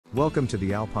Welcome to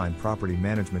the Alpine Property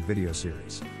Management video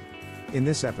series. In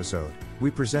this episode, we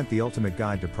present the ultimate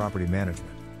guide to property management,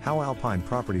 how Alpine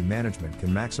Property Management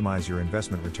can maximize your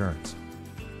investment returns.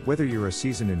 Whether you're a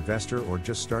seasoned investor or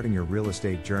just starting your real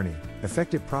estate journey,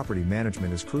 effective property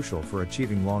management is crucial for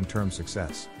achieving long-term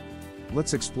success.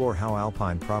 Let's explore how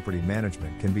Alpine Property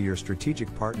Management can be your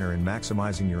strategic partner in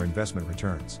maximizing your investment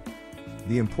returns.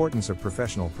 The importance of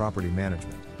professional property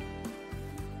management.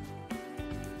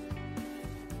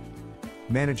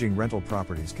 Managing rental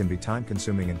properties can be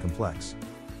time-consuming and complex.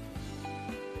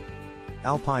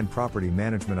 Alpine Property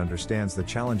Management understands the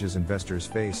challenges investors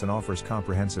face and offers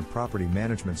comprehensive property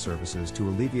management services to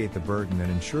alleviate the burden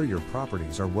and ensure your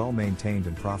properties are well maintained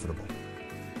and profitable.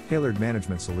 Tailored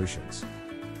management solutions.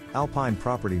 Alpine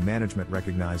Property Management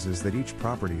recognizes that each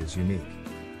property is unique.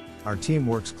 Our team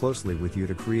works closely with you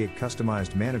to create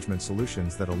customized management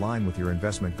solutions that align with your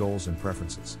investment goals and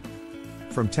preferences.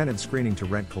 From tenant screening to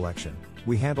rent collection,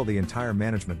 we handle the entire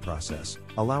management process,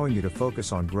 allowing you to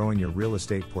focus on growing your real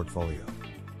estate portfolio.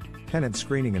 Tenant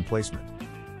screening and placement.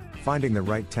 Finding the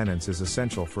right tenants is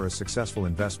essential for a successful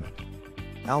investment.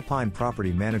 Alpine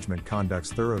Property Management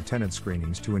conducts thorough tenant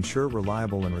screenings to ensure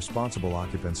reliable and responsible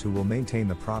occupants who will maintain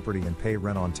the property and pay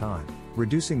rent on time,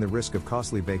 reducing the risk of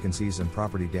costly vacancies and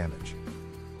property damage.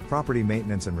 Property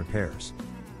maintenance and repairs.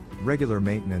 Regular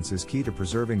maintenance is key to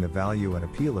preserving the value and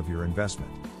appeal of your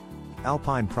investment.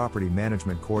 Alpine Property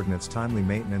Management coordinates timely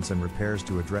maintenance and repairs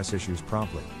to address issues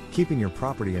promptly, keeping your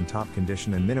property in top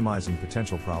condition and minimizing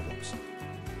potential problems.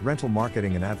 Rental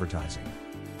marketing and advertising.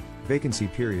 Vacancy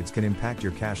periods can impact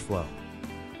your cash flow.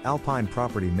 Alpine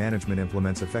Property Management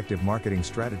implements effective marketing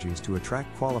strategies to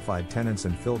attract qualified tenants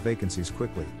and fill vacancies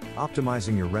quickly,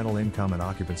 optimizing your rental income and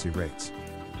occupancy rates.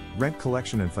 Rent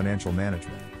collection and financial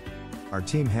management. Our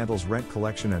team handles rent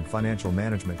collection and financial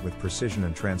management with precision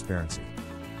and transparency.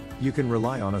 You can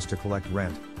rely on us to collect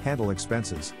rent, handle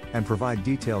expenses, and provide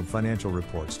detailed financial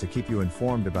reports to keep you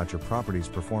informed about your property's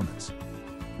performance.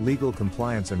 Legal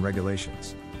compliance and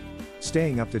regulations.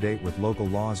 Staying up to date with local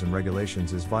laws and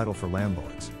regulations is vital for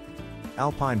landlords.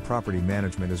 Alpine Property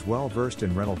Management is well versed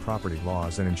in rental property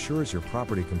laws and ensures your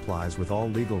property complies with all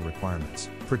legal requirements,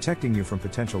 protecting you from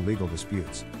potential legal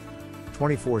disputes.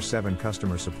 24/7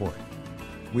 customer support.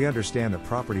 We understand that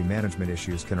property management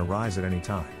issues can arise at any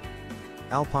time.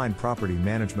 Alpine Property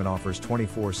Management offers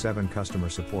 24/7 customer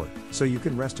support, so you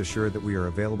can rest assured that we are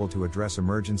available to address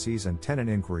emergencies and tenant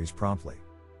inquiries promptly.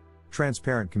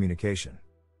 Transparent communication.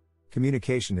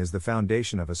 Communication is the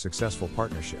foundation of a successful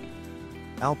partnership.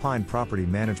 Alpine Property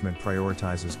Management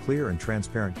prioritizes clear and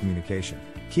transparent communication,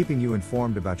 keeping you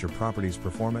informed about your property's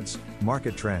performance,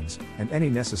 market trends, and any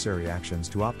necessary actions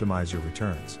to optimize your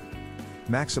returns.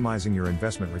 Maximizing your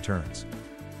investment returns.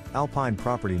 Alpine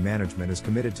Property Management is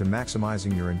committed to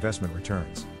maximizing your investment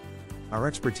returns. Our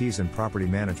expertise in property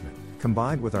management,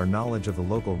 combined with our knowledge of the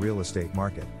local real estate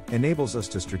market, enables us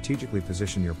to strategically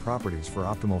position your properties for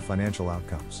optimal financial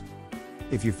outcomes.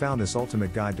 If you found this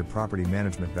ultimate guide to property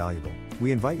management valuable,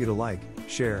 we invite you to like,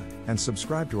 share, and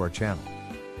subscribe to our channel.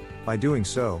 By doing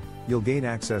so, you'll gain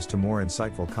access to more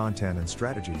insightful content and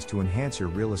strategies to enhance your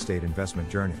real estate investment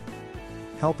journey.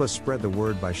 Help us spread the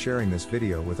word by sharing this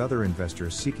video with other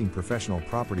investors seeking professional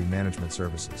property management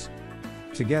services.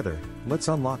 Together, let's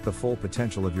unlock the full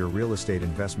potential of your real estate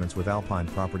investments with Alpine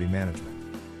Property Management.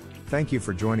 Thank you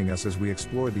for joining us as we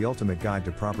explore the ultimate guide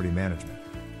to property management.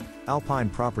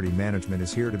 Alpine Property Management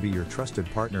is here to be your trusted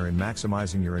partner in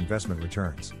maximizing your investment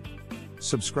returns.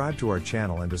 Subscribe to our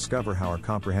channel and discover how our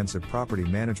comprehensive property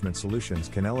management solutions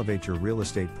can elevate your real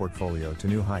estate portfolio to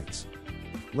new heights.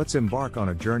 Let's embark on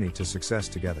a journey to success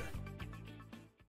together.